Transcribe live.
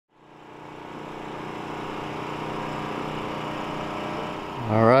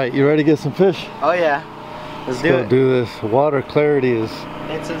All right, you ready to get some fish? Oh yeah, let's go do this. Water clarity is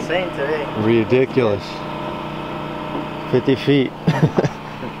it's insane today. Ridiculous. 50 feet.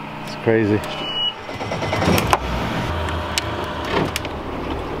 It's crazy.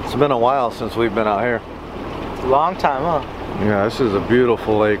 It's been a while since we've been out here. Long time, huh? Yeah, this is a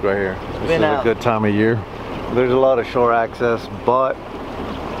beautiful lake right here. This is a good time of year. There's a lot of shore access, but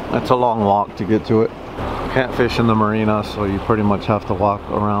it's a long walk to get to it. Can't fish in the marina, so you pretty much have to walk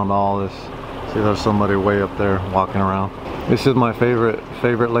around all this. See, there's somebody way up there walking around. This is my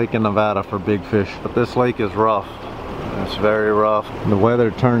favorite lake in Nevada for big fish, but this lake is rough. It's very rough. The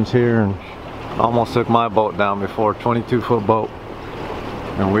weather turns here and almost took my boat down before, 22-foot boat.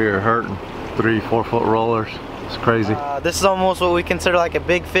 And we are hurting. 3-4 foot rollers. It's crazy. This is almost what we consider like a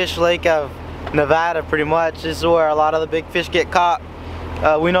big fish lake of Nevada, pretty much. This is where a lot of the big fish get caught.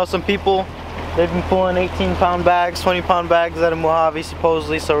 We know some people, they've been pulling 18-pound bags, 20-pound bags out of Mojave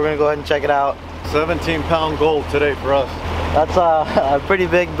supposedly, so we're gonna go ahead and check it out. 17-pound gold today for us. That's a pretty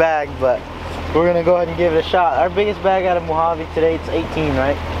big bag, but we're gonna go ahead and give it a shot. Our biggest bag out of Mojave today, it's 18,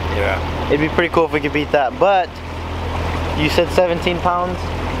 right? Yeah. It'd be pretty cool if we could beat that, but you said 17 pounds.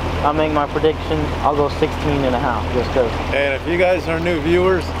 I'll make my prediction. I'll go 16 and a half, just because. And if you guys are new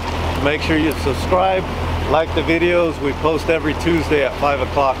viewers, make sure you subscribe, like the videos. We post every Tuesday at 5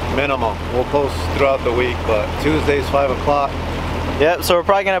 o'clock minimum. We'll post throughout the week, but Tuesdays 5 o'clock. Yep, so we're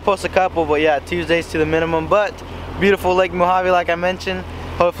probably gonna post a couple, but yeah, Tuesdays to the minimum. But beautiful Lake Mojave, like I mentioned.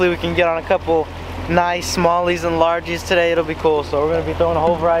 Hopefully we can get on a couple nice smallies and largies today. It'll be cool. So we're gonna be throwing a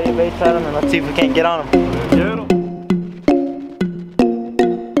whole variety of baits at them, and let's see if we can't get on them. Get 'em.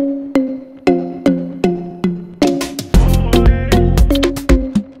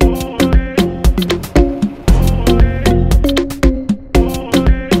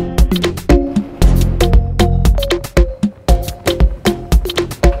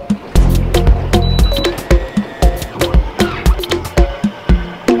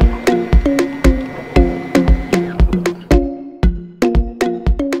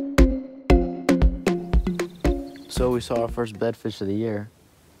 So we saw our first bedfish of the year,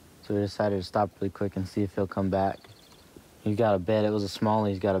 so we decided to stop really quick and see if he'll come back. He's got a bed. It was a smallie.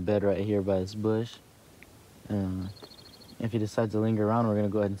 He's got a bed right here by this bush. If he decides to linger around, we're gonna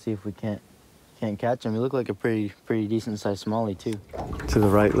go ahead and see if we can't catch him. He looked like a pretty decent sized smallie too. To the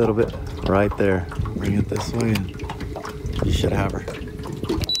right a little bit, right there. Bring it this way, and you should have her.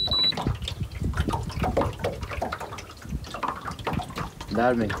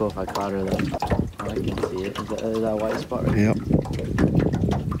 That'd been cool if I caught her though. Oh, I can see it. Is that white spot right Yep.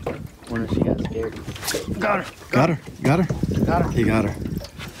 Wonder if she got scared. Got her. Got her. Got her. Got her. He got her.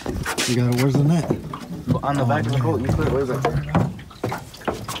 He got her. Where's the net? On the back of the boat. You put it. Where's it?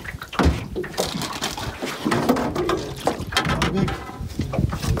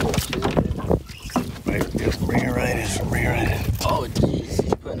 Right. Yep. Bring her right in. Bring her right in. Oh jeez,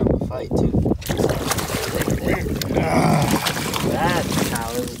 he's putting up a fight too. That's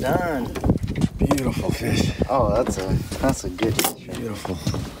how it's done. Beautiful fish. Oh, that's a good fish. Beautiful.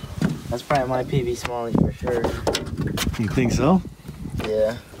 That's probably my PB smallie for sure. You think so?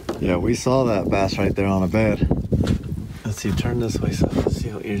 Yeah. Yeah, we saw that bass right there on a bed. Let's see, turn this way so let's see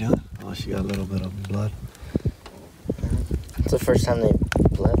what you're doing. Oh, she got a little bit of blood. It's the first time they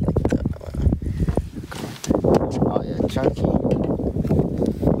bled like that. Oh yeah, chunky.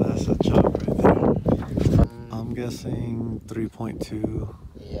 That's a chunk right there. I'm guessing 3.2.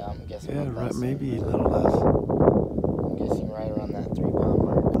 Yeah, I'm guessing. Yeah, right, maybe a little less. I'm guessing right around that 3 pound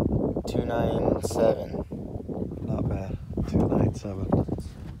mark. 297. Not bad. 297.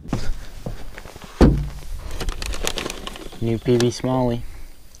 New PB smallie.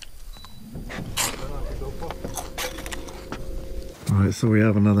 All right, so we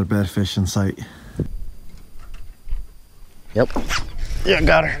have another bedfish in sight. Yep. Yeah,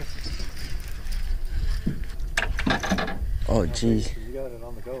 got her. Oh, jeez. You got it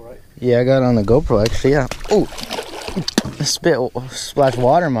on the go, right? Yeah, I got it on the GoPro, actually, yeah. Oh, splash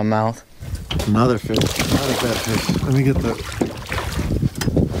water in my mouth. Another fish, another bedfish. Let me get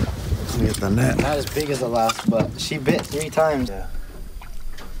the net. Not as big as the last, but she bit 3 times. Yeah.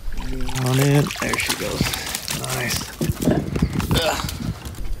 On in, there she goes. Nice.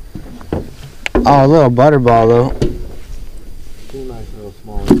 Oh, a little butterball though. Two nice little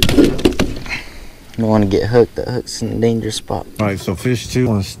small. Don't want to get hooked. That hook's in a dangerous spot. All right, so fish 2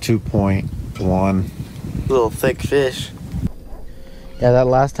 was 2.1. Little thick fish. Yeah, that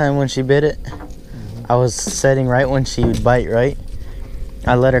last time when she bit it, I was setting right when she would bite, right?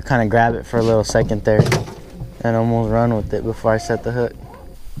 I let her kind of grab it for a little second there and almost run with it before I set the hook.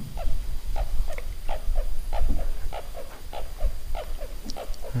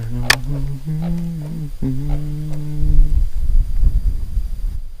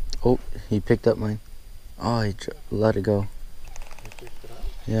 Oh, he picked up mine. Oh, he let it go.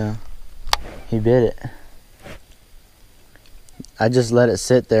 Yeah, he bit it. I just let it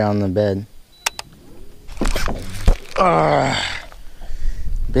sit there on the bed.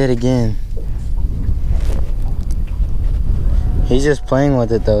 Bit again. He's just playing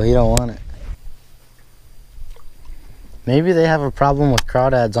with it though. He don't want it. Maybe they have a problem with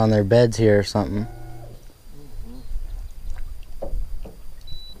crawdads on their beds here or something.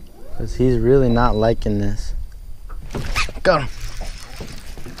 Because he's really not liking this. Got him.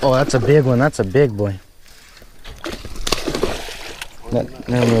 Oh, that's a big one. That's a big boy. Let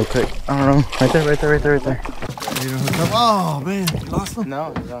him real quick. I don't know. Right there, right there, right there, right there. Oh man, you lost him?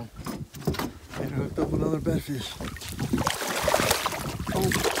 No, he's on. Peter hooked up another bedfish.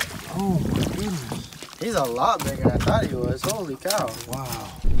 Oh my goodness. He's a lot bigger than I thought he was. Holy cow. Wow.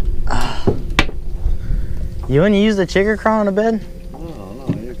 You want to use the chigger crawl on the bed?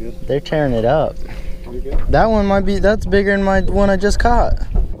 No, you're good. They're tearing it up. You're good. That one might be, that's bigger than my one I just caught.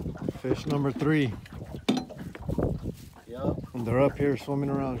 Fish number 3. Yep. And they're up here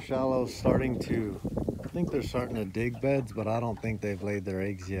swimming around shallow, starting to, I think they're starting to dig beds, but I don't think they've laid their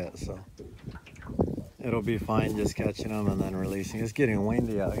eggs yet, so it'll be fine just catching them and then releasing. It's getting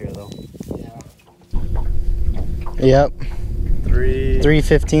windy out here though. Yeah. Yep.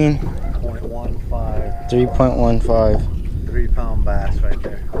 315. 3.15. 3.15. 3-pound bass right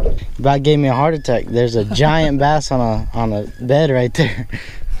there. About gave me a heart attack. There's a giant bass on a bed right there.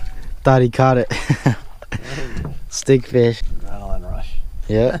 Thought he caught it. Stickfish. Adrenaline rush.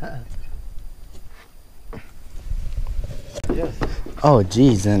 Yep. Yes. Oh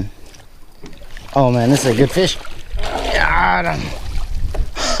geez, then. Oh man, this is a good fish. Got him.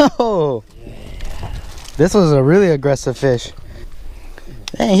 Oh. This was a really aggressive fish.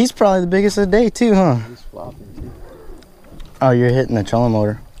 Dang, he's probably the biggest of the day too, huh? He's flopping too. Oh, you're hitting the trolling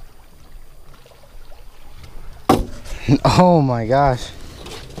motor. Oh my gosh.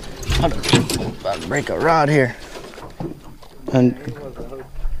 I'm about to break a rod here. And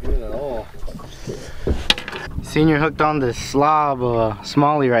Senior hooked on this slob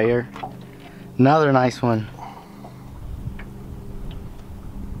smallie right here. Another nice one.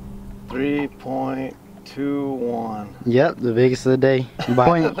 3.21. Yep, the biggest of the day.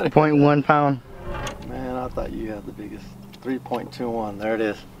 By 0.1 pound. Man, I thought you had the biggest. 3.21. There it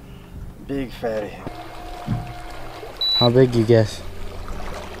is. Big fatty. How big you guess?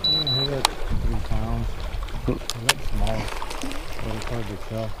 Yeah, he looks 3 pounds. He looks small. But it's hard to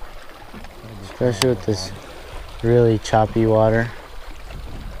tell. Especially with this really choppy water.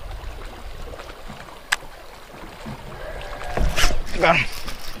 Got him.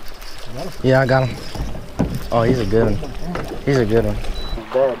 Yeah, I got him. Oh, he's a good one. He's a good one.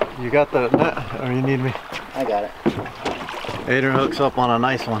 He's dead. You got the net, or you need me? I got it. Adrian hooks up on a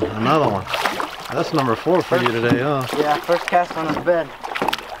nice one. Another one. That's number 4 for you today, huh? Yeah, first cast on his bed.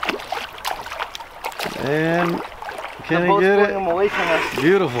 And can he get it? Him away from us.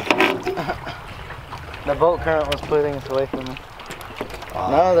 Beautiful. The boat current was pulling us away from him.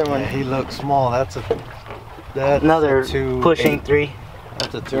 Another one. Yeah, he looks small. That's another a 2, pushing 8. 3.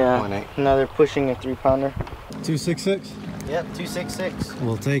 That's a 2.8. Yeah, another pushing a 3-pounder. 266? Yep, 266.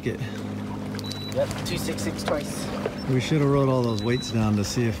 We'll take it. Yep, 266 twice. We should have wrote all those weights down to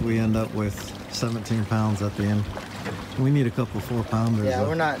see if we end up with 17 pounds at the end. We need a couple 4-pounders. Yeah, though.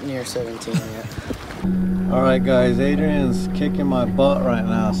 we're not near 17 yet. All right, guys, Adrian's kicking my butt right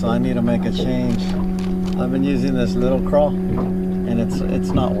now, so I need to make a change. I've been using this little crawl, and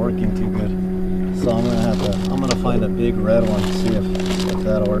it's not working too good. So I'm gonna find a big red one to see if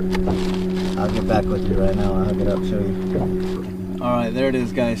that'll work. I'll get back with you right now. I'll get up, show you. All right, there it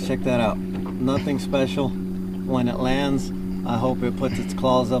is, guys. Check that out. Nothing special. When it lands, I hope it puts its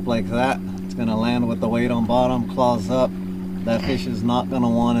claws up like that. It's gonna land with the weight on bottom, claws up. That fish is not gonna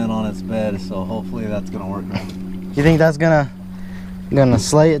want it on its bed, so hopefully that's gonna work. You think that's gonna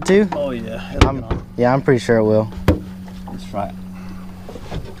slay it too? Oh yeah. Yeah, I'm pretty sure it will. Let's try it.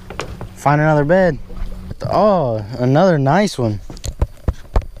 Find another bed. Oh, another nice one.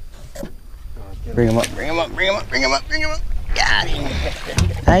 Bring him up, bring him up, bring him up, bring him up, bring him up. Got him.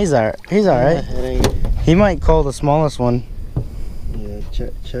 He's all right. He might call the smallest one. Yeah,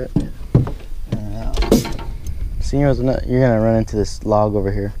 check. Senior, you're gonna run into this log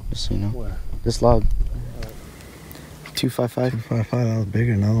over here, just so you know. Where? This log. 255. 255, that was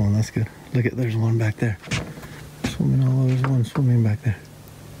bigger than the other one. That's good. Look at, there's one back there. Swimming all over, there's one swimming back there.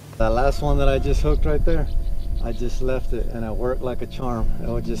 That last one that I just hooked right there, I just left it and it worked like a charm. It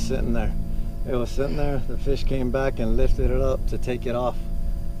was just sitting there. It was sitting there, the fish came back and lifted it up to take it off.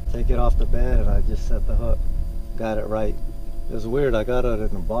 take it off the bed, and I just set the hook. Got it right. It was weird, I got it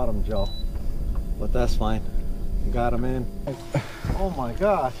in the bottom jaw, but that's fine. Got him in. Oh my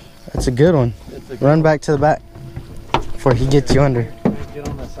gosh. That's a good one. Run back to the back before he gets you under. Get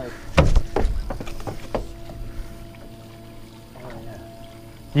on that side. Oh, yeah.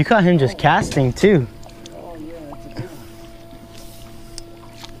 You caught him just casting too. Oh yeah, that's a good one.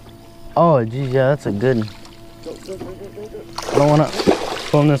 Oh geez, yeah, that's a good one. Go, go, go, go, go, go. I don't want to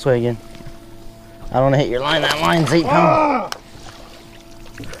pull him this way again. I don't want to hit your line. That line's 8 pounds.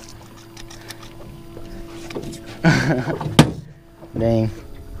 Dang.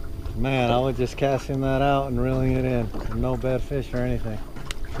 Man, I was just casting that out and reeling it in. No bad fish or anything.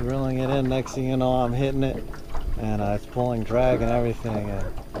 Reeling it in, next thing you know, I'm hitting it, and it's pulling drag and everything,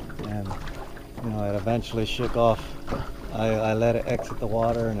 and you know, it eventually shook off. I let it exit the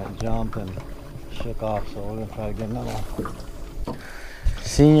water, and it jumped and shook off. So we're gonna try to get another one.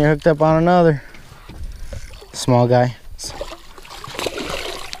 Senior hooked up on another small guy. This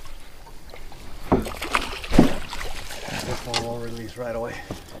one will release right away.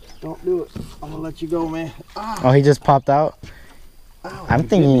 Don't do it. I'm gonna let you go, man. Ah. Oh, he just popped out. Ow, I'm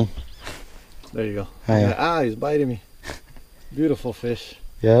thinking. There you go. Oh, yeah. Ah, he's biting me. Beautiful fish.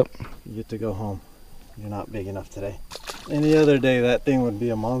 Yep. You get to go home. You're not big enough today. Any other day, that thing would be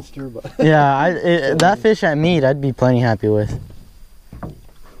a monster, but Yeah, that fish at meat, I'd be plenty happy with. oh,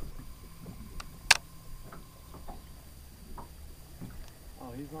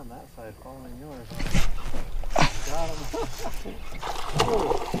 he's on that side following yours. Got him.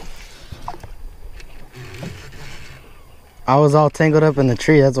 I was all tangled up in the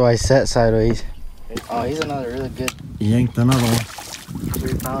tree, that's why I sat sideways. Oh, he's another really good Yanked another one.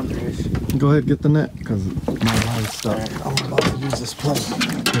 3 pounders. Go ahead, get the net, because my line's stuck. I'm about to use this plug.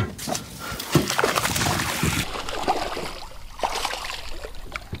 Here.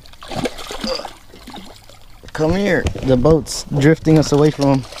 Come here. The boat's drifting us away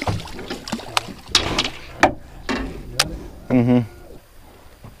from him.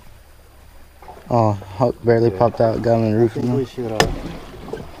 Oh, hook barely popped out. Got him in the roof. I think we should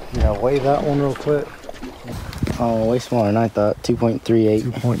weigh that one real quick. Oh, way smaller than I thought. 2.38.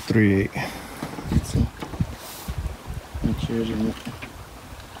 2.38. Let's see. Make sure it's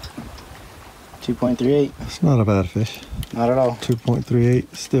 2.38. It's not a bad fish. Not at all.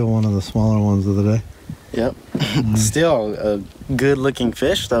 2.38. Still one of the smaller ones of the day. Yep. Still a good looking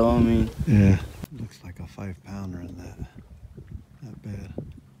fish though, I mean. Yeah. Looks like a 5-pounder in that bed.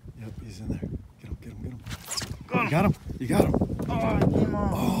 Yep, he's in there. Get him, get him, get him. You got him. You got him.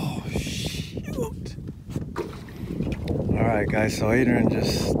 Oh, shoot. All right, guys, so Adrian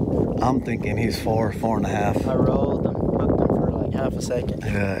I'm thinking he's 4.5. I rolled him, hooked him for like half a second.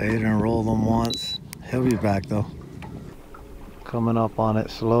 Yeah, Adrian rolled him once. He'll be back though. Coming up on it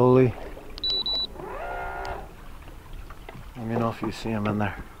slowly. Let me know if you see him in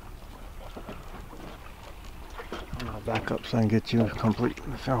there. I'm gonna back up so I can get you complete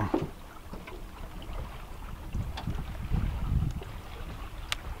in the film.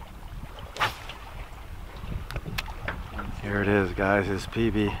 Here it is, guys, his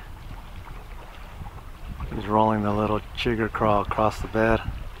PB. He's rolling the little chigger crawl across the bed.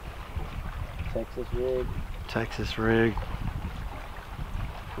 Texas rig. Texas rig.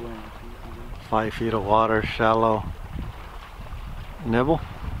 5 feet of water, shallow. Nibble?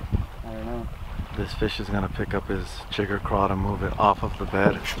 I don't know. This fish is gonna pick up his chigger crawl and move it off of the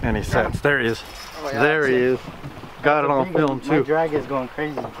bed. And he sets. There he is. Oh, yeah, there he is. Got it on film My too. drag is going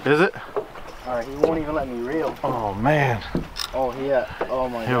crazy. Is it? Alright, he won't even let me reel. Oh man. Oh, yeah. Oh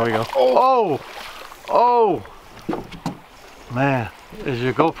my god. Here we go. Oh! Oh! Man. Is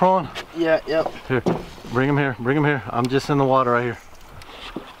your GoPro on? Yeah, yep. Here. Bring him here. Bring him here. I'm just in the water right here.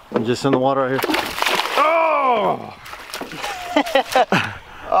 I'm just in the water right here. Oh!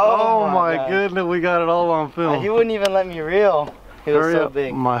 Oh my goodness, we got it all on film. He wouldn't even let me reel. He was Hurry so up.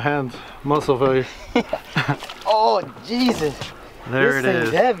 big. My hands, muscle failure. Oh, Jesus. There this it thing's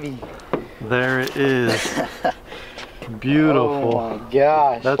is. heavy. There it is. Beautiful. Oh my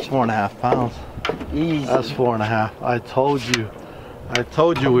gosh. That's 4.5 pounds. Easy. That's 4.5. I told you. I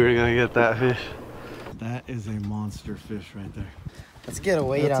told you we were gonna get that fish. That is a monster fish right there. Let's get a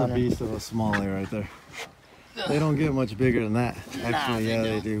weight on That's a it. beast of a smallie right there. They don't get much bigger than that. Actually, yeah,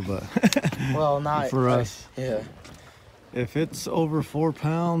 they do, but Well, not for us. Yeah. If it's over 4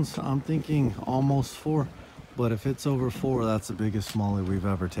 pounds, I'm thinking almost 4. But if it's over 4, that's the biggest smallie we've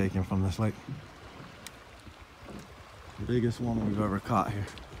ever taken from this lake. The biggest one we've ever caught here.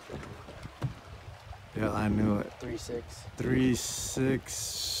 Yeah, I knew it. 3.6.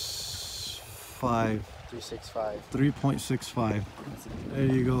 3.65. 3.65. 3.65. There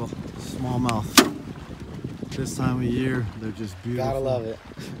you go. Smallmouth. This time of year, they're just beautiful. Gotta love it.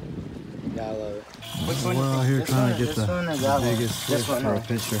 Gotta love it. Which one? We're out here trying to get the biggest fish for a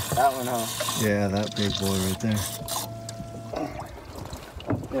picture. That one, huh? Yeah, that big boy right there.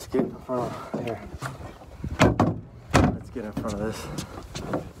 Let's get in front of here. Let's get in front of this.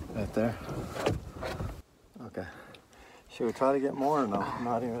 Right there. Okay. Should we try to get more or no?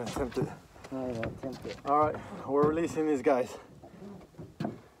 Not even attempt it. Not even attempt it. All right, we're releasing these guys.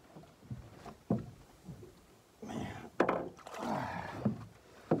 Man.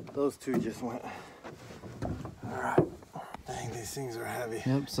 Those two just went. All right. Dang, these things are heavy.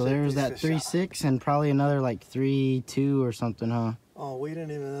 Yep, so there was that 3.6 and probably another like 3.2 or something, huh? Oh, we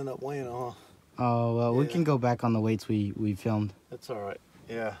didn't even end up weighing, huh? Oh, well, we can go back on the weights we filmed. That's all right.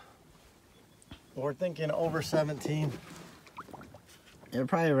 Yeah. We're thinking over 17. Yeah,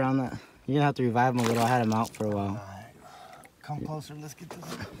 probably around that. You're gonna have to revive them a little. I had them out for a while. All right. Come closer, let's get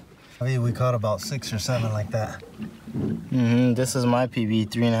this. I mean, we caught about 6 or 7 like that. Mm-hmm, this is my PB,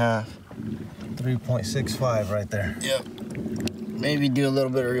 3.5. 3.65 right there. Yep. Maybe do a little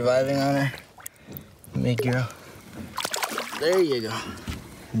bit of reviving on her. Make your... There you go.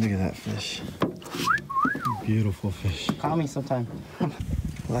 Look at that fish. Beautiful fish. Call me sometime.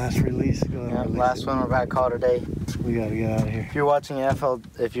 Last release. Go ahead. Yeah, last one. We're back call today. We gotta get out of here. If you're watching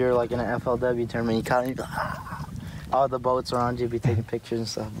if you're like in an FLW tournament, you caught me. All the boats around you be taking pictures and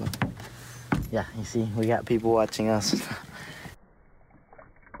stuff. But yeah, you see, we got people watching us.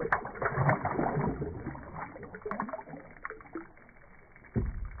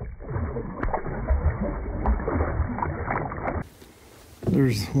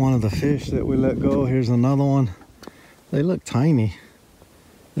 There's one of the fish that we let go. Here's another one. They look tiny.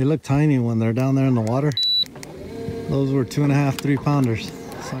 They look tiny when they're down there in the water. Those were 2.5, 3 pounders.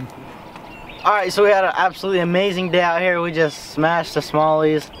 All right, so we had an absolutely amazing day out here. We just smashed the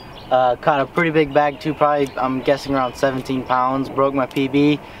smallies. Caught a pretty big bag too, probably I'm guessing around 17 pounds. Broke my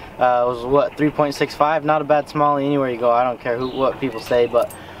PB. It was what, 3.65? Not a bad smallie anywhere you go. I don't care what people say,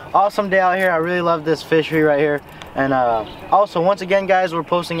 but awesome day out here. I really love this fishery right here. And also, once again, guys, we're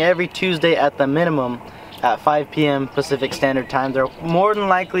posting every Tuesday at the minimum at 5 p.m. Pacific Standard Time. There will more than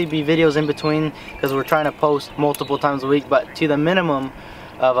likely be videos in between because we're trying to post multiple times a week, but to the minimum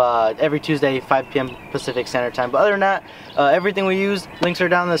of every Tuesday, 5 p.m. Pacific Standard Time. But other than that, everything we use, links are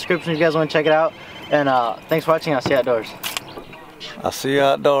down in the description if you guys want to check it out. And thanks for watching. I'll see you outdoors. I'll see you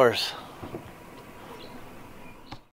outdoors.